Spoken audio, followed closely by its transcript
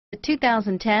The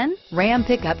 2010 Ram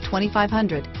Pickup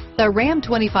 2500. The Ram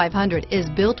 2500 is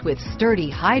built with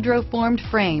sturdy hydroformed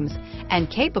frames and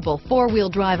capable four-wheel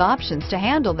drive options to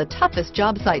handle the toughest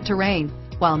job site terrain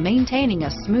while maintaining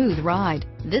a smooth ride.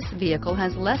 This vehicle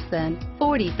has less than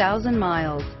 40,000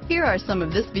 miles. Here are some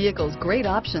of this vehicle's great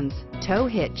options: tow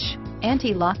hitch,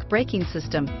 anti-lock braking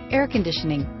system, air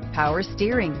conditioning, power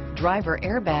steering, driver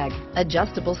airbag,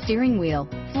 adjustable steering wheel,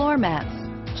 floor mats,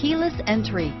 keyless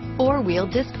entry, four-wheel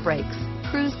disc brakes,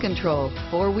 cruise control,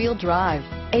 four-wheel drive,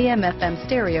 AM/FM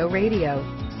stereo radio,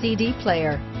 CD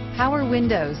player, power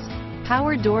windows,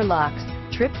 power door locks,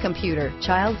 trip computer,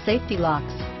 child safety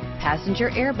locks, passenger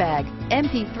airbag,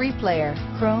 MP3 player,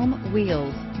 chrome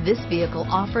wheels. This vehicle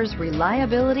offers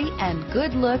reliability and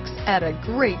good looks at a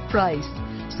great price.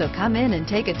 So come in and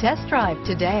take a test drive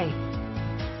today.